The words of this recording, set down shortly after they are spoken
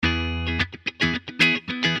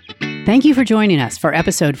Thank you for joining us for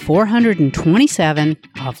episode 427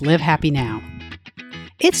 of Live Happy Now.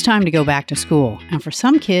 It's time to go back to school, and for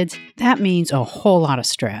some kids, that means a whole lot of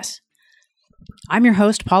stress. I'm your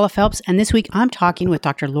host, Paula Phillips, and this week I'm talking with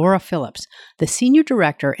Dr. Laura Phillips, the Senior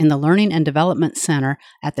Director in the Learning and Development Center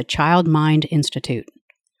at the Child Mind Institute.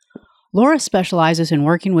 Laura specializes in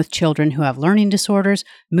working with children who have learning disorders,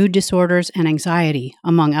 mood disorders, and anxiety,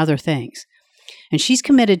 among other things. And she's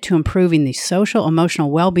committed to improving the social,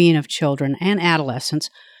 emotional well-being of children and adolescents.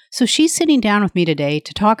 So she's sitting down with me today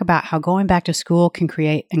to talk about how going back to school can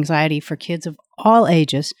create anxiety for kids of all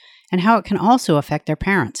ages and how it can also affect their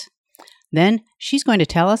parents. Then she's going to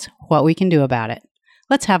tell us what we can do about it.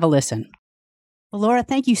 Let's have a listen. Well, Laura,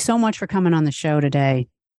 thank you so much for coming on the show today.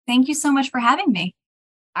 Thank you so much for having me.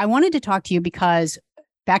 I wanted to talk to you because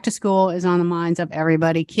back to school is on the minds of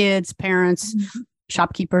everybody, kids, parents,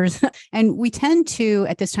 shopkeepers. And we tend to,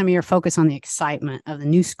 at this time of year, focus on the excitement of the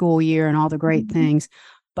new school year and all the great things.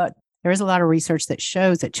 But there is a lot of research that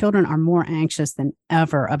shows that children are more anxious than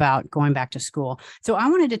ever about going back to school. So I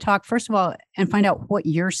wanted to talk, first of all, and find out what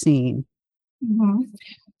you're seeing.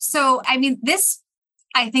 So,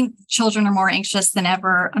 I think children are more anxious than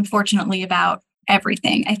ever, unfortunately, about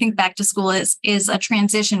everything. I think back to school is a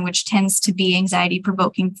transition which tends to be anxiety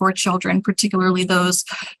provoking for children, particularly those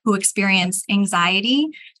who experience anxiety.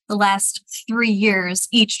 The last 3 years,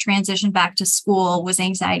 each transition back to school was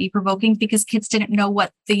anxiety provoking because kids didn't know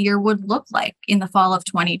what the year would look like. In the fall of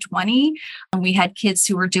 2020, we had kids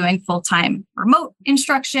who were doing full-time remote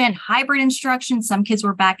instruction, hybrid instruction. Some kids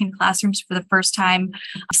were back in classrooms for the first time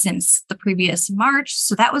since the previous March.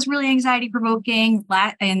 So that was really anxiety provoking.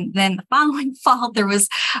 And then the following fall, there was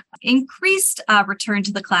increased return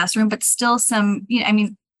to the classroom, but still some,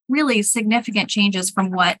 really significant changes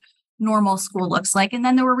from what normal school looks like. And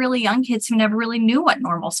then there were really young kids who never really knew what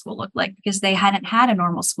normal school looked like because they hadn't had a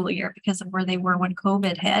normal school year because of where they were when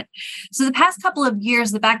COVID hit. So the past couple of years,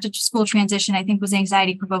 the back to school transition, I think, was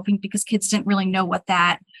anxiety provoking because kids didn't really know what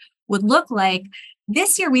that would look like.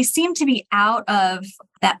 This year, we seem to be out of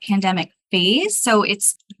that pandemic phase. So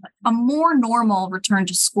it's a more normal return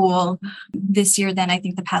to school this year than I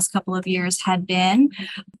think the past couple of years had been.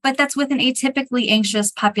 But that's with an atypically anxious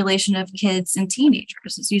population of kids and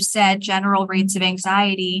teenagers. As you said, general rates of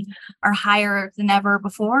anxiety are higher than ever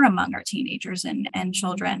before among our teenagers and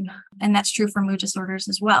children. And that's true for mood disorders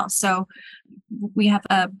as well. So we have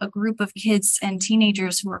a group of kids and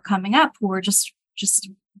teenagers who are coming up who are just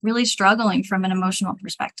really struggling from an emotional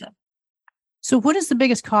perspective. So what is the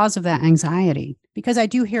biggest cause of that anxiety? Because I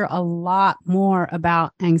do hear a lot more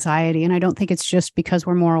about anxiety, and I don't think it's just because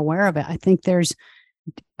we're more aware of it. I think there's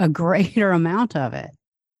a greater amount of it.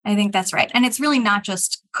 I think that's right. And it's really not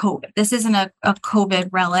just COVID. This isn't a COVID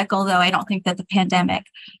relic, although I don't think that the pandemic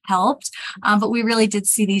helped. But we really did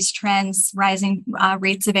see these trends, rising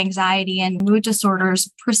rates of anxiety and mood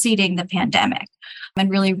disorders preceding the pandemic, and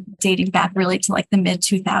really dating back really to like the mid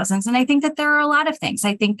 2000s. And I think that there are a lot of things.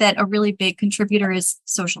 I think that a really big contributor is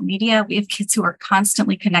social media. We have kids who are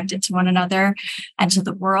constantly connected to one another and to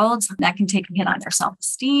the world. That can take a hit on their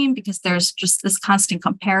self-esteem because there's just this constant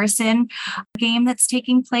comparison game that's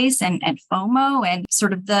taking place and FOMO and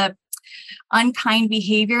sort of the unkind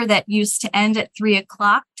behavior that used to end at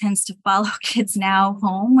 3:00 tends to follow kids now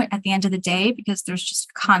home at the end of the day because there's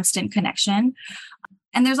just constant connection.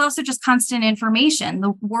 And there's also just constant information.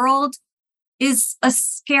 The world is a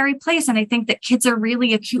scary place. And I think that kids are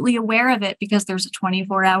really acutely aware of it because there's a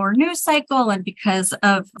 24-hour news cycle and because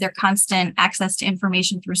of their constant access to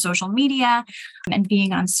information through social media and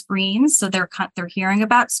being on screens. So they're hearing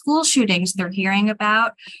about school shootings. They're hearing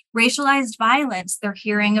about racialized violence. They're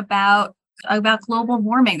hearing about global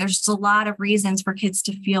warming. There's just a lot of reasons for kids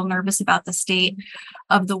to feel nervous about the state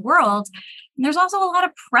of the world. And there's also a lot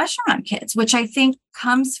of pressure on kids, which I think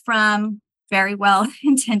comes from very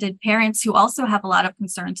well-intended parents who also have a lot of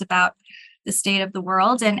concerns about the state of the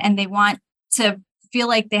world. And they want to feel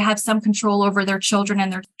like they have some control over their children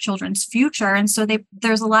and their children's future. And so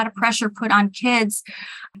there's a lot of pressure put on kids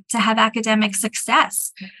to have academic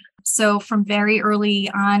success. So from very early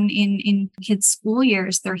on in kids' school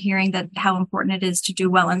years, they're hearing that how important it is to do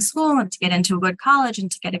well in school and to get into a good college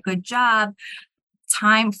and to get a good job.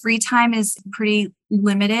 Free time is pretty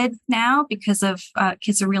limited now because of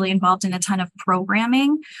kids are really involved in a ton of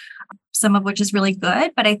programming, some of which is really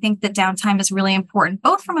good. But I think that downtime is really important,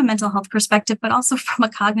 both from a mental health perspective, but also from a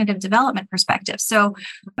cognitive development perspective. So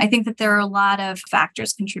I think that there are a lot of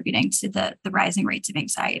factors contributing to the rising rates of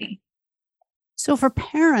anxiety. So for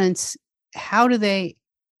parents, how do they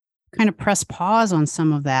kind of press pause on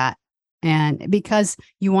some of that? And because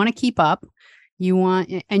you want to keep up, You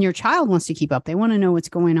want, and your child wants to keep up. They want to know what's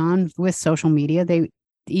going on with social media.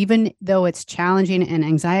 Even though it's challenging and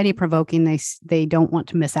anxiety provoking, they don't want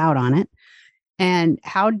to miss out on it. And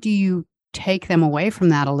how do you take them away from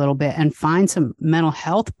that a little bit and find some mental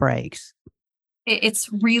health breaks? It's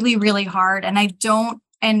really, really hard. And I don't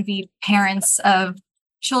envy parents of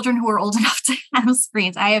children who are old enough to have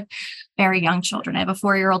screens. I have very young children. I have a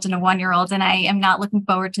 4-year-old and a 1-year-old, and I am not looking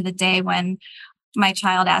forward to the day when my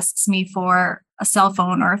child asks me for a cell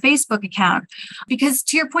phone or a Facebook account, because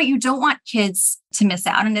to your point, you don't want kids to miss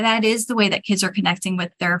out. And that is the way that kids are connecting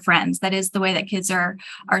with their friends. That is the way that kids are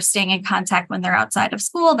staying in contact when they're outside of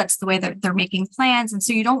school. That's the way that they're making plans. And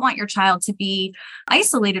so you don't want your child to be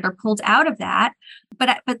isolated or pulled out of that.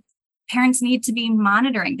 But parents need to be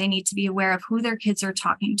monitoring. They need to be aware of who their kids are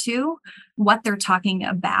talking to, what they're talking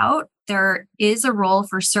about. There is a role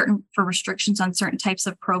for restrictions on certain types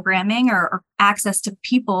of programming or access to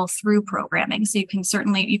people through programming. So you can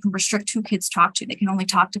restrict who kids talk to. They can only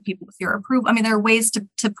talk to people with your approval. I mean, there are ways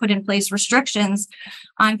to put in place restrictions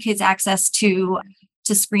on kids' access to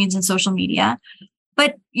screens and social media.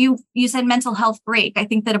 But you said mental health break. I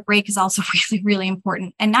think that a break is also really, really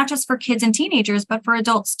important. And not just for kids and teenagers, but for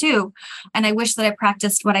adults too. And I wish that I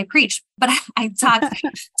practiced what I preach. But I talk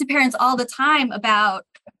to parents all the time about,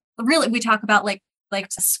 really, we talk about like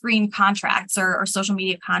screen contracts or social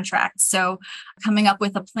media contracts. So coming up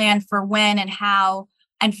with a plan for when and how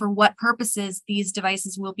and for what purposes these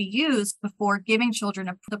devices will be used before giving children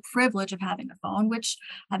the privilege of having a phone, which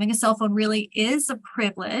having a cell phone really is a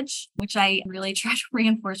privilege, which I really try to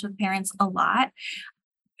reinforce with parents a lot.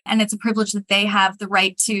 And it's a privilege that they have the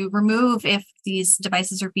right to remove if these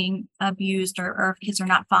devices are being abused or if kids are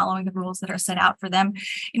not following the rules that are set out for them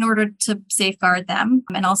in order to safeguard them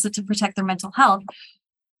and also to protect their mental health.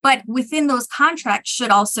 But within those contracts should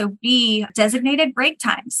also be designated break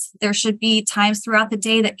times. There should be times throughout the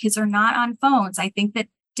day that kids are not on phones. I think that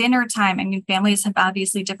dinner time, I mean, families have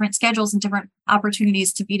obviously different schedules and different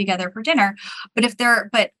opportunities to be together for dinner.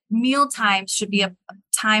 But meal times should be a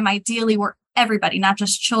time ideally where everybody, not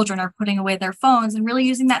just children, are putting away their phones and really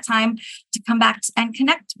using that time to come back and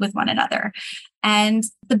connect with one another. And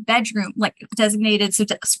the bedroom, like designated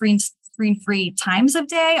screen-free times of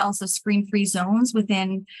day, also screen-free zones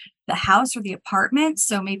within the house or the apartment.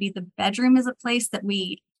 So maybe the bedroom is a place that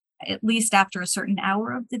we, at least after a certain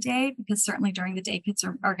hour of the day, because certainly during the day, kids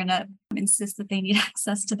are going to insist that they need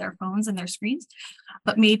access to their phones and their screens.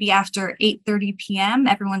 But maybe after 8:30 p.m.,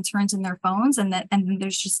 everyone turns in their phones and then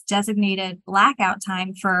there's just designated blackout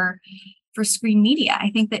time for screen media.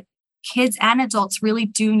 I think that kids and adults really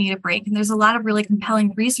do need a break. And there's a lot of really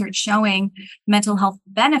compelling research showing mental health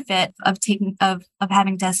benefit of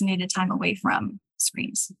having designated time away from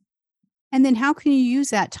screens. And then how can you use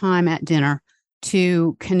that time at dinner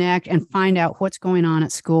to connect and find out what's going on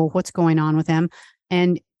at school, what's going on with them?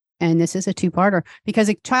 And this is a two-parter, because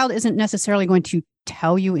a child isn't necessarily going to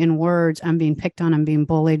tell you in words, I'm being picked on, I'm being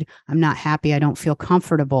bullied, I'm not happy, I don't feel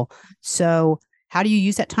comfortable. So how do you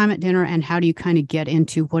use that time at dinner, and how do you kind of get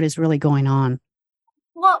into what is really going on?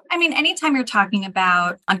 Well, I mean, anytime you're talking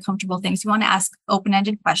about uncomfortable things, you want to ask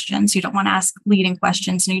open-ended questions. You don't want to ask leading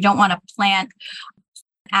questions, and you don't want to plant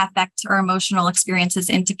affect or emotional experiences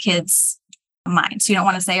into kids' minds. You don't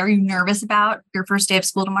want to say, are you nervous about your first day of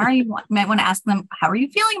school tomorrow? You might want to ask them, how are you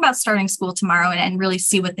feeling about starting school tomorrow, and really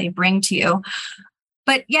see what they bring to you.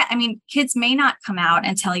 But yeah, I mean, kids may not come out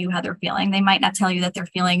and tell you how they're feeling. They might not tell you that they're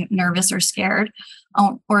feeling nervous or scared,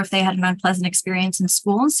 or if they had an unpleasant experience in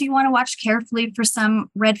school. And so you want to watch carefully for some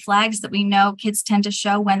red flags that we know kids tend to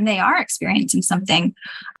show when they are experiencing something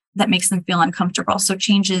that makes them feel uncomfortable. So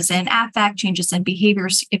changes in affect, changes in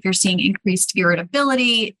behaviors, if you're seeing increased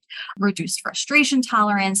irritability, reduced frustration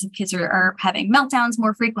tolerance, if kids are having meltdowns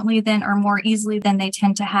more frequently than or more easily than they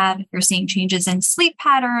tend to have, if you're seeing changes in sleep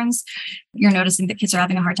patterns, you're noticing that kids are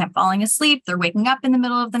having a hard time falling asleep, they're waking up in the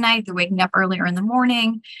middle of the night, they're waking up earlier in the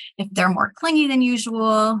morning, if they're more clingy than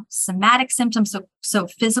usual, somatic symptoms, so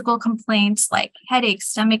physical complaints like headaches,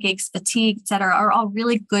 stomach aches, fatigue, et cetera, are all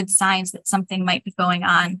really good signs that something might be going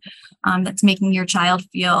on that's making your child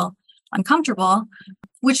feel uncomfortable,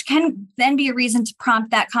 which can then be a reason to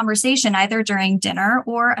prompt that conversation either during dinner,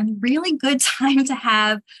 or a really good time to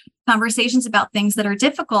have conversations about things that are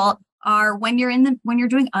difficult are when you're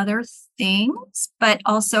doing other things, but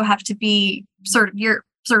also have to be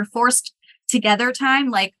you're forced together time,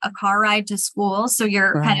 like a car ride to school. So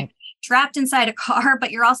you're Right. kind of trapped inside a car, but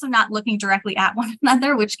you're also not looking directly at one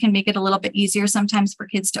another, which can make it a little bit easier sometimes for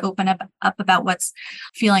kids to open up about what's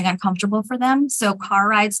feeling uncomfortable for them. So car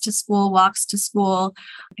rides to school, walks to school.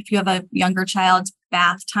 If you have a younger child,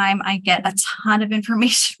 bath time. I get a ton of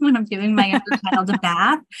information when I'm giving my younger child a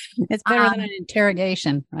bath. It's better than an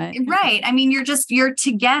interrogation, right? Right. I mean, you're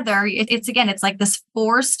together. It's like this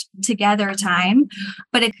forced together time,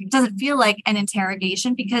 but it doesn't feel like an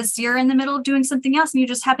interrogation because you're in the middle of doing something else and you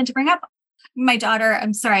just happen to bring up my daughter.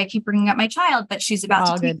 I'm sorry, I keep bringing up my child, but she's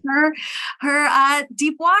about to take her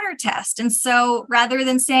deep water test. And so rather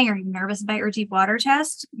than saying, "Are you nervous about your deep water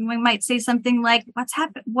test?" we might say something like, "What's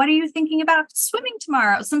happened? What are you thinking about swimming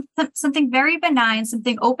tomorrow?" Something very benign,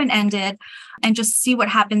 something open-ended, and just see what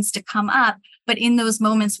happens to come up. But in those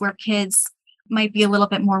moments where kids might be a little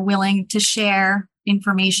bit more willing to share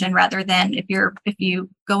information rather than if you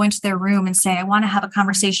go into their room and say, "I want to have a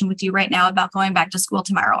conversation with you right now about going back to school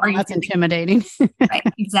tomorrow." That's intimidating. Right.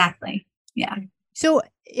 Exactly. Yeah. So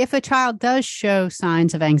if a child does show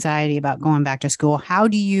signs of anxiety about going back to school, how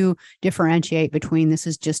do you differentiate between this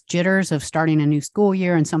is just jitters of starting a new school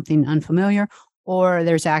year and something unfamiliar, or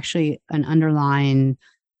there's actually an underlying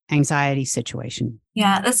anxiety situation?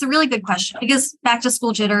 Yeah, that's a really good question because back to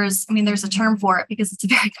school jitters, I mean, there's a term for it because it's a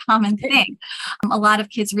very common thing. A lot of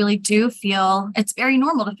kids really do feel it's very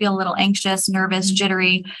normal to feel a little anxious, nervous,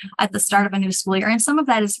 jittery at the start of a new school year. And some of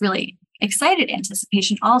that is really excited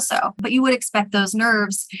anticipation also. But you would expect those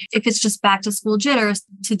nerves, if it's just back to school jitters,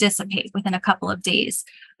 to dissipate within a couple of days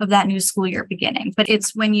of that new school year beginning. But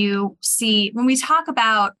it's when we talk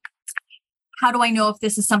about how do I know if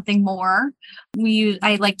this is something more?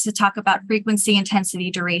 I like to talk about frequency,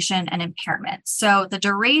 intensity, duration, and impairment. So the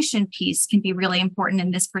duration piece can be really important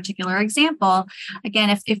in this particular example.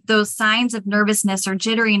 Again, if those signs of nervousness or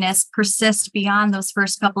jitteriness persist beyond those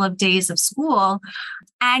first couple of days of school,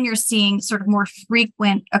 and you're seeing sort of more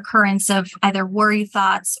frequent occurrence of either worry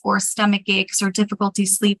thoughts or stomach aches or difficulty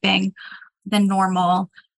sleeping than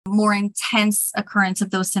normal, more intense occurrence of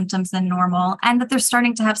those symptoms than normal, and that they're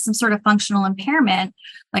starting to have some sort of functional impairment,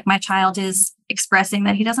 like my child is expressing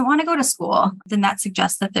that he doesn't want to go to school, then that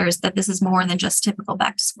suggests that this is more than just typical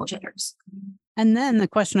back to school jitters. And then the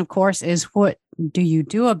question, of course, is what do you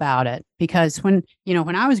do about it? Because when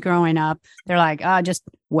I was growing up, they're like, just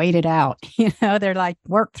wait it out. They're like,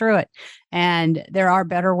 work through it. And there are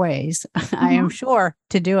better ways, I am sure,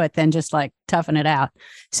 to do it than just like toughen it out.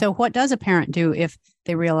 So what does a parent do if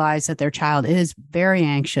they realize that their child is very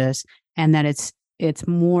anxious and that it's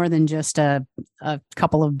more than just a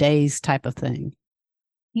couple of days type of thing?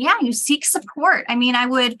 Yeah, you seek support. I mean,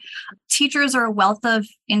 teachers are a wealth of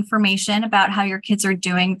information about how your kids are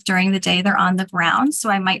doing during the day they're on the ground. So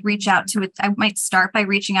I might start by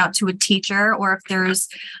reaching out to a teacher, or if there's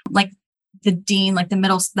like the dean, like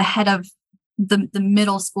the head of the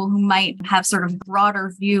middle school, who might have sort of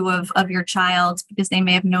broader view of your child because they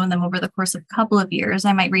may have known them over the course of a couple of years.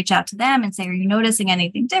 I might reach out to them and say, "Are you noticing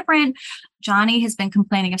anything different? Johnny has been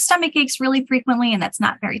complaining of stomach aches really frequently, and that's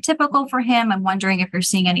not very typical for him. I'm wondering if you're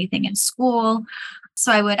seeing anything in school."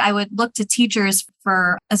 So I would look to teachers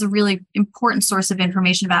as a really important source of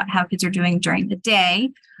information about how kids are doing during the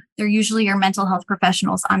day. They're usually your mental health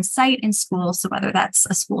professionals on site in school. So whether that's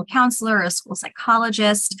a school counselor or a school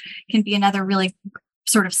psychologist can be another really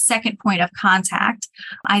sort of second point of contact,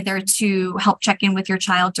 either to help check in with your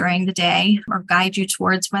child during the day or guide you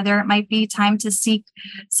towards whether it might be time to seek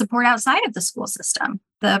support outside of the school system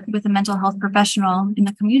with a mental health professional in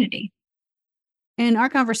the community. In our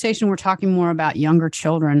conversation, we're talking more about younger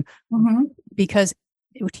children because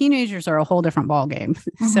teenagers are a whole different ballgame.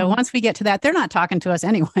 So once we get to that, they're not talking to us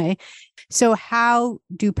anyway. So how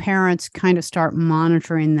do parents kind of start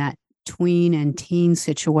monitoring that tween and teen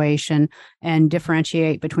situation and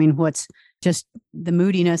differentiate between what's just the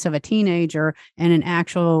moodiness of a teenager and an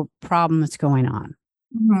actual problem that's going on?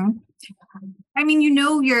 I mean,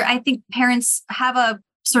 I think parents have a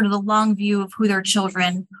sort of the long view of who their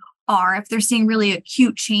children are. If they're seeing really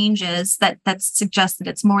acute changes that suggest that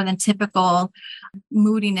it's more than typical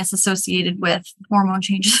moodiness associated with hormone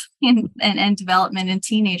changes and development in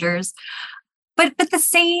teenagers. But the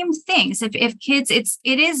same things, if kids,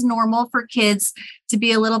 it is normal for kids to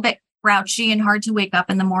be a little bit grouchy and hard to wake up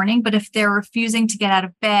in the morning. But if they're refusing to get out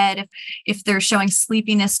of bed, if they're showing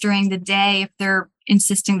sleepiness during the day, if they're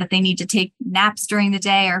insisting that they need to take naps during the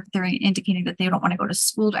day, or if they're indicating that they don't want to go to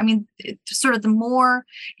school, I mean, sort of the more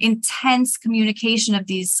intense communication of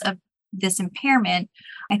this impairment,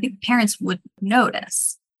 I think parents would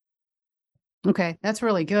notice. Okay, that's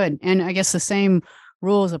really good. And I guess the same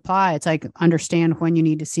rules apply. It's like understand when you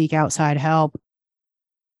need to seek outside help.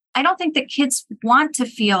 I don't think that kids want to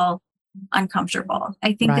feel uncomfortable.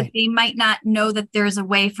 I think that they might not know that there's a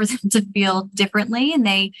way for them to feel differently, and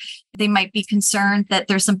they might be concerned that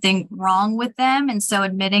there's something wrong with them. And so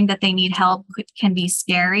admitting that they need help can be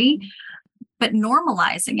scary. but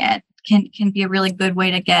normalizing it can be a really good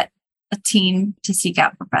way to get a teen to seek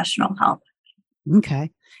out professional help.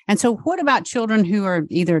 Okay. And so what about children who are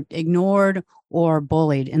either ignored or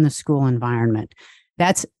bullied in the school environment?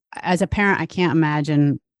 That's, as a parent, I can't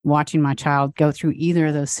imagine watching my child go through either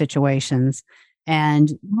of those situations.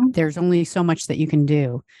 And there's only so much that you can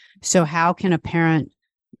do. So how can a parent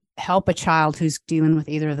help a child who's dealing with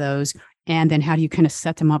either of those? And then how do you kind of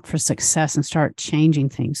set them up for success and start changing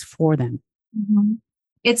things for them? Mm-hmm.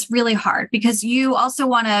 It's really hard because you also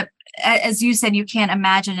want to, as you said, you can't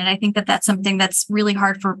imagine it. I think that that's something that's really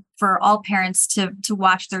hard for all parents to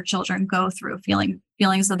watch their children go through,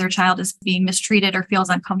 feelings that their child is being mistreated or feels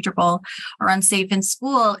uncomfortable or unsafe in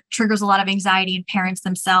school triggers a lot of anxiety in parents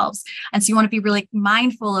themselves. And so you want to be really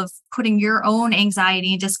mindful of putting your own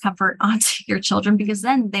anxiety and discomfort onto your children, because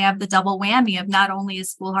then they have the double whammy of not only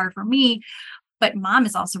is school hard for me, but mom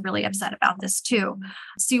is also really upset about this too.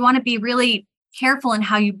 So you want to be really careful in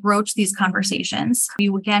how you broach these conversations.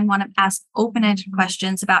 You again want to ask open-ended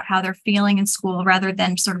questions about how they're feeling in school rather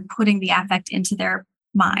than sort of putting the affect into their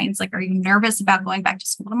minds. Like, are you nervous about going back to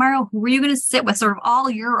school tomorrow? Who are you going to sit with? Sort of all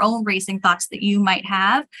your own racing thoughts that you might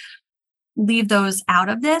have. Leave those out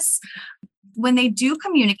of this. When they do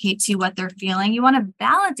communicate to you what they're feeling, you want to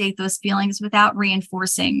validate those feelings without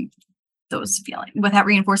reinforcing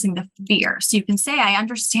the fear. So you can say, I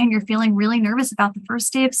understand you're feeling really nervous about the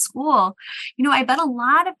first day of school. I bet a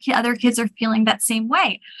lot of other kids are feeling that same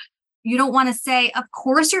way. You don't want to say, of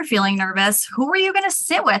course you're feeling nervous. Who are you going to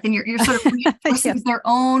sit with? And you're sort of reinforcing their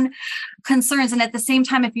own concerns. And at the same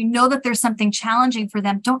time, if you know that there's something challenging for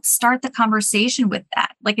them, don't start the conversation with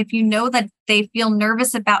that. Like if you know that they feel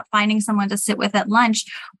nervous about finding someone to sit with at lunch,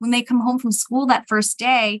 when they come home from school that first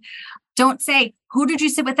day, don't say, who did you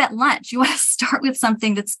sit with at lunch? You want to start with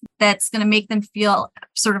something that's going to make them feel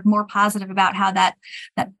sort of more positive about how that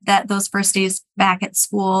those first days back at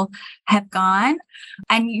school have gone.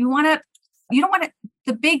 And you don't want to,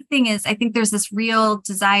 the big thing is, I think there's this real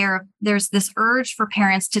desire, there's this urge for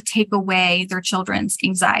parents to take away their children's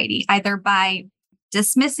anxiety, either by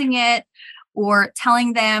dismissing it or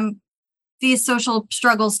telling them, these social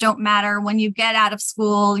struggles don't matter. When you get out of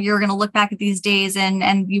school, you're going to look back at these days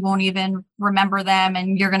and you won't even remember them.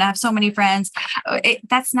 And you're going to have so many friends.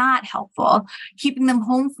 That's not helpful. Keeping them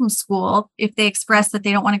home from school, if they express that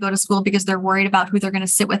they don't want to go to school because they're worried about who they're going to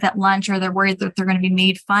sit with at lunch, or they're worried that they're going to be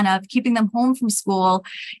made fun of, keeping them home from school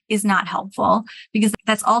is not helpful, because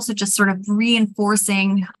that's also just sort of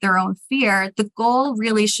reinforcing their own fear. The goal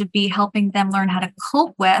really should be helping them learn how to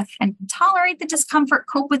cope with and tolerate the discomfort,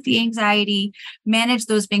 cope with the anxiety, manage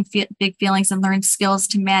those big feelings, and learn skills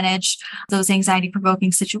to manage those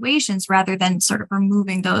anxiety-provoking situations rather than sort of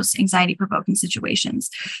removing those anxiety-provoking situations.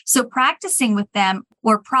 So practicing with them,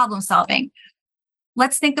 or problem solving.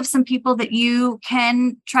 Let's think of some people that you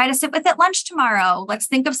can try to sit with at lunch tomorrow. Let's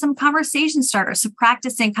think of some conversation starters. So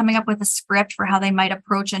practicing coming up with a script for how they might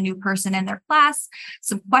approach a new person in their class,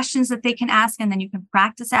 some questions that they can ask, and then you can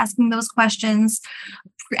practice asking those questions.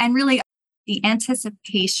 And really, the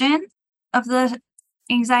anticipation of the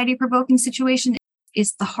anxiety-provoking situation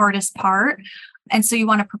is the hardest part. And so you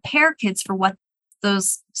want to prepare kids for what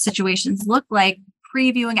those situations look like,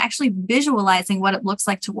 previewing, actually visualizing what it looks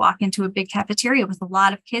like to walk into a big cafeteria with a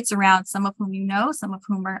lot of kids around, some of whom you know, some of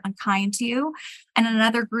whom are unkind to you, and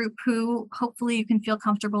another group who hopefully you can feel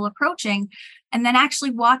comfortable approaching. And then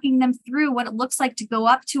actually walking them through what it looks like to go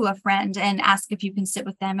up to a friend and ask if you can sit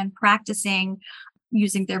with them, and practicing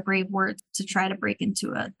using their brave words to try to break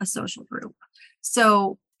into a social group.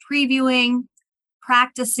 So previewing,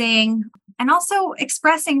 practicing, and also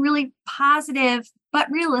expressing really positive but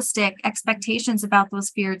realistic expectations about those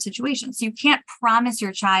feared situations. So you can't promise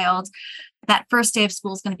your child that first day of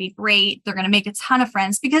school is going to be great, they're going to make a ton of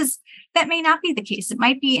friends, because that may not be the case. It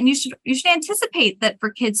might be, and you should anticipate that for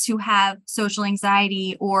kids who have social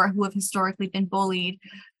anxiety or who have historically been bullied,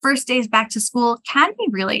 first days back to school can be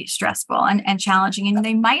really stressful and challenging, and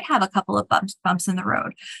they might have a couple of bumps in the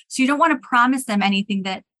road. So you don't want to promise them anything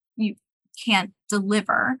that you can't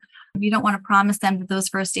deliver. You don't want to promise them that those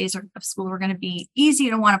first days of school are going to be easy.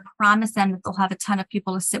 You don't want to promise them that they'll have a ton of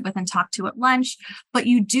people to sit with and talk to at lunch, but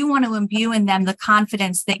you do want to imbue in them the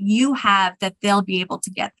confidence that you have that they'll be able to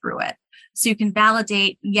get through it. So you can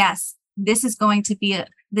validate, yes, this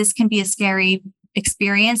can be a scary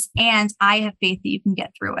experience, and I have faith that you can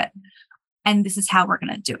get through it. And this is how we're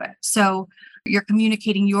going to do it. So you're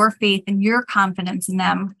communicating your faith and your confidence in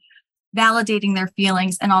them, validating their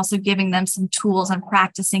feelings, and also giving them some tools and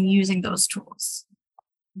practicing using those tools.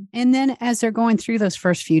 And then as they're going through those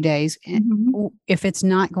first few days, if it's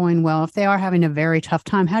not going well, if they are having a very tough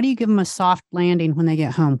time, how do you give them a soft landing when they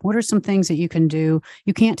get home? What are some things that you can do?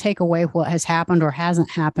 You can't take away what has happened or hasn't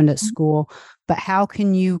happened at school, but how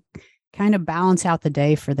can you kind of balance out the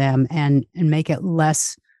day for them and make it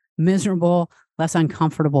less miserable, less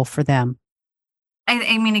uncomfortable for them?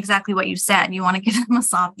 I mean, exactly what you said. You want to give them a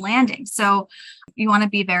soft landing. So you want to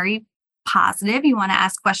be very positive. You want to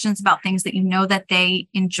ask questions about things that you know that they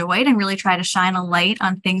enjoyed and really try to shine a light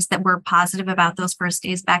on things that were positive about those first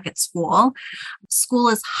days back at school. School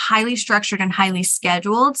is highly structured and highly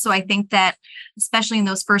scheduled. So I think that, especially in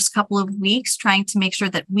those first couple of weeks, trying to make sure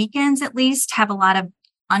that weekends at least have a lot of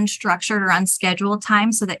unstructured or unscheduled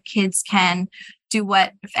time so that kids can do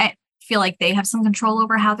what feel like they have some control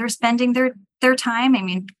over how they're spending their time. I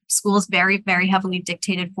mean, school is very, very heavily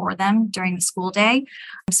dictated for them during the school day.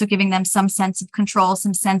 So giving them some sense of control,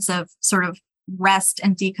 some sense of sort of rest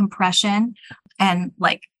and decompression and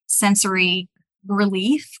like sensory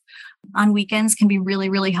relief on weekends can be really,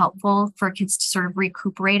 really helpful for kids to sort of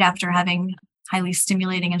recuperate after having highly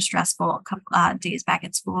stimulating and stressful days back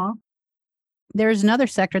at school. There's another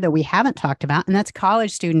sector that we haven't talked about, and that's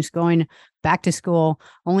college students going back to school,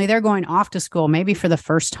 only they're going off to school, maybe for the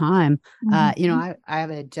first time. I have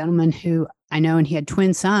a gentleman who I know, and he had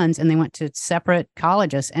twin sons, and they went to separate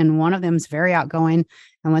colleges. And one of them is very outgoing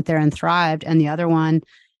and went there and thrived. And the other one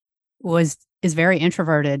is very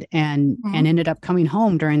introverted and ended up coming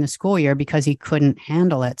home during the school year because he couldn't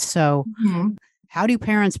handle it. So how do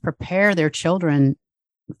parents prepare their children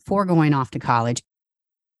for going off to college?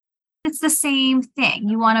 It's the same thing.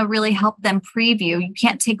 You want to really help them preview. You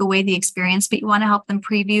can't take away the experience, but you want to help them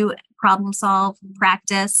preview, problem solve,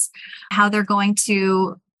 practice how they're going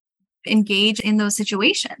to engage in those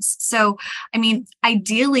situations. So, I mean,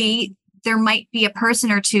 ideally, there might be a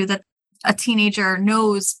person or two that a teenager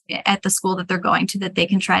knows at the school that they're going to that they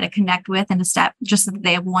can try to connect with and just so that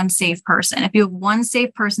they have one safe person. If you have one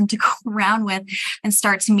safe person to go around with and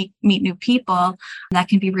start to meet new people, that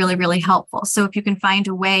can be really, really helpful. So if you can find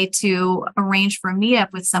a way to arrange for a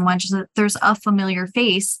meetup with someone, just so that there's a familiar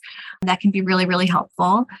face, that can be really, really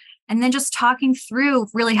helpful. And then just talking through,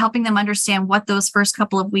 really helping them understand what those first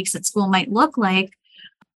couple of weeks at school might look like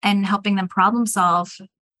and helping them problem solve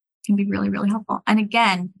can be really, really helpful. And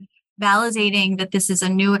again, validating that this is a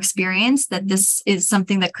new experience, that this is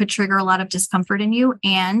something that could trigger a lot of discomfort in you,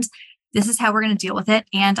 and this is how we're going to deal with it.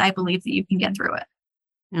 And I believe that you can get through it.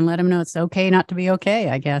 And let them know it's okay not to be okay,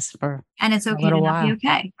 I guess, and it's okay to not be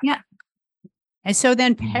okay. Yeah. And so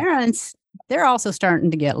then parents, they're also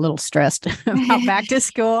starting to get a little stressed about back to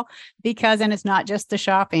school and it's not just the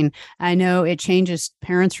shopping. I know it changes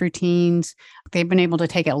parents' routines. They've been able to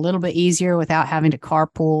take it a little bit easier without having to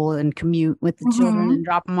carpool and commute with the children and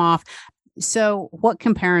drop them off. So what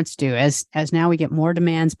can parents do as now we get more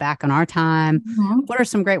demands back on our time? What are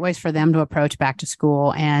some great ways for them to approach back to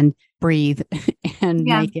school and breathe and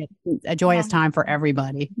make it a joyous time for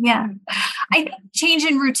everybody? Yeah. I think change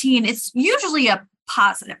in routine, it's usually a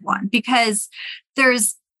positive one because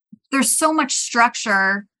there's so much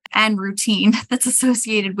structure and routine that's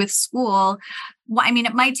associated with school. I mean,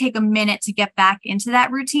 it might take a minute to get back into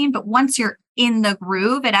that routine, but once you're in the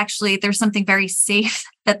groove, there's something very safe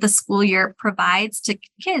that the school year provides to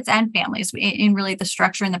kids and families in really the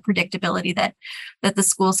structure and the predictability that the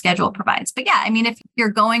school schedule provides. But yeah, I mean, if you're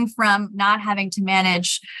going from not having to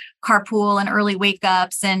manage carpool and early wake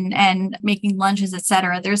ups and making lunches, et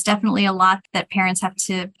cetera, there's definitely a lot that parents have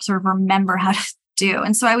to sort of remember how to do.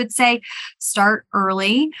 And so I would say start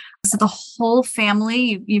early. So the whole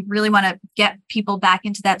family, you really want to get people back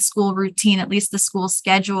into that school routine, at least the school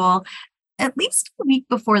schedule, at least a week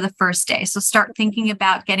before the first day. So start thinking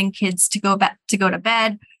about getting kids to go to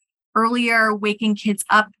bed earlier, waking kids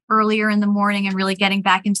up earlier in the morning and really getting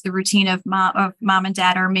back into the routine of mom and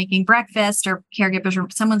dad are making breakfast or caregivers or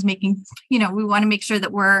someone's making, we want to make sure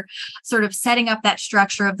that we're sort of setting up that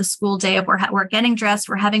structure of the school day of we're getting dressed,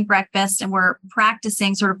 we're having breakfast, and we're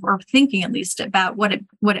practicing sort of, or thinking at least about what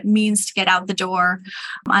it means to get out the door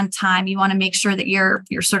on time. You want to make sure that you're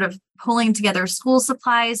sort of pulling together school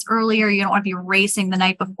supplies earlier. You don't want to be racing the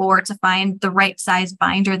night before to find the right size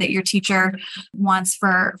binder that your teacher wants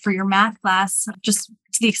for your math class, just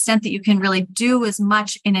to the extent that you can really do as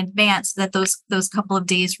much in advance that those couple of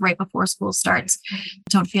days right before school starts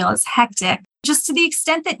don't feel as hectic. Just to the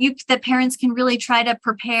extent that parents can really try to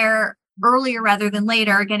prepare earlier rather than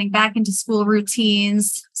later, getting back into school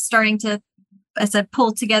routines, starting to, as I said,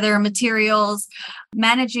 pull together materials,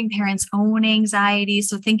 managing parents' own anxiety.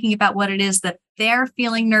 So thinking about what it is that they're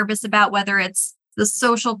feeling nervous about, whether it's the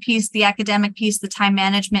social piece, the academic piece, the time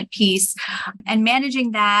management piece, and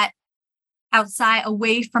managing that outside,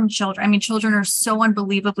 away from children. I mean, children are so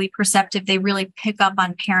unbelievably perceptive. They really pick up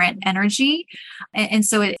on parent energy. And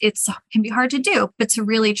so it can be hard to do, but to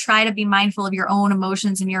really try to be mindful of your own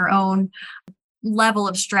emotions and your own level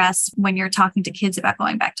of stress when you're talking to kids about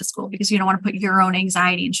going back to school, because you don't want to put your own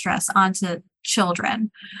anxiety and stress onto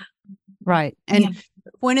children. Right. And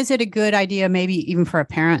when is it a good idea, maybe even for a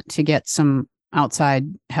parent, to get some outside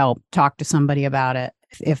help, talk to somebody about it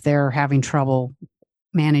if they're having trouble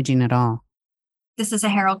managing it all? This is a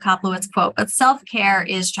Harold Koplowitz quote, but self-care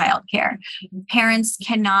is childcare. Parents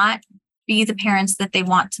cannot be the parents that they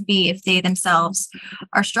want to be if they themselves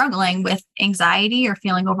are struggling with anxiety or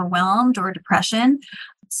feeling overwhelmed or depression.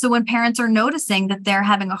 So when parents are noticing that they're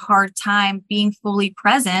having a hard time being fully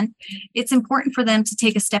present, it's important for them to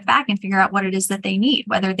take a step back and figure out what it is that they need,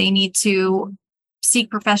 whether they need to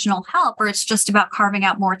seek professional help or it's just about carving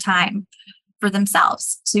out more time for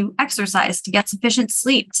themselves, to exercise, to get sufficient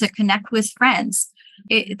sleep, to connect with friends.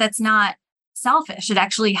 That's not selfish. It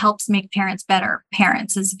actually helps make parents better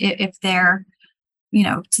parents, as if they're,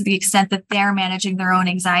 to the extent that they're managing their own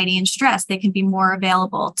anxiety and stress, they can be more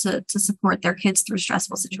available to support their kids through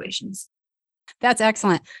stressful situations. That's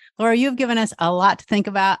excellent. Laura, you've given us a lot to think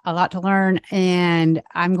about, a lot to learn, and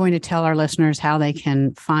I'm going to tell our listeners how they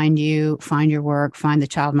can find you, find your work, find the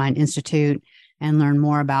Child Mind Institute, and learn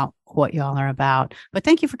more about what y'all are about. But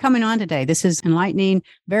thank you for coming on today. This is enlightening,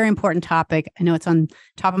 very important topic. I know it's on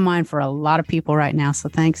top of mind for a lot of people right now. So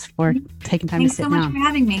thanks for taking time to sit down. Thanks so much for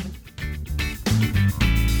having me.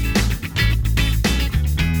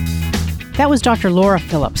 That was Dr. Laura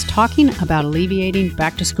Phillips talking about alleviating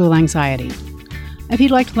back-to-school anxiety. If you'd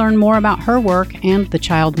like to learn more about her work and the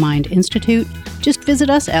Child Mind Institute, just visit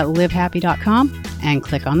us at livehappy.com and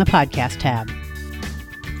click on the podcast tab.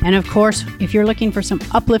 And of course, if you're looking for some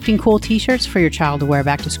uplifting cool t-shirts for your child to wear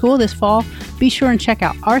back to school this fall, be sure and check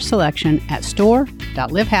out our selection at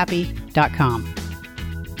store.livehappy.com.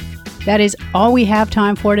 That is all we have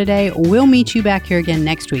time for today. We'll meet you back here again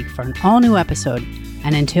next week for an all-new episode.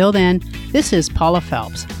 And until then, this is Paula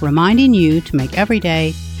Phelps, reminding you to make every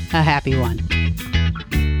day a happy one.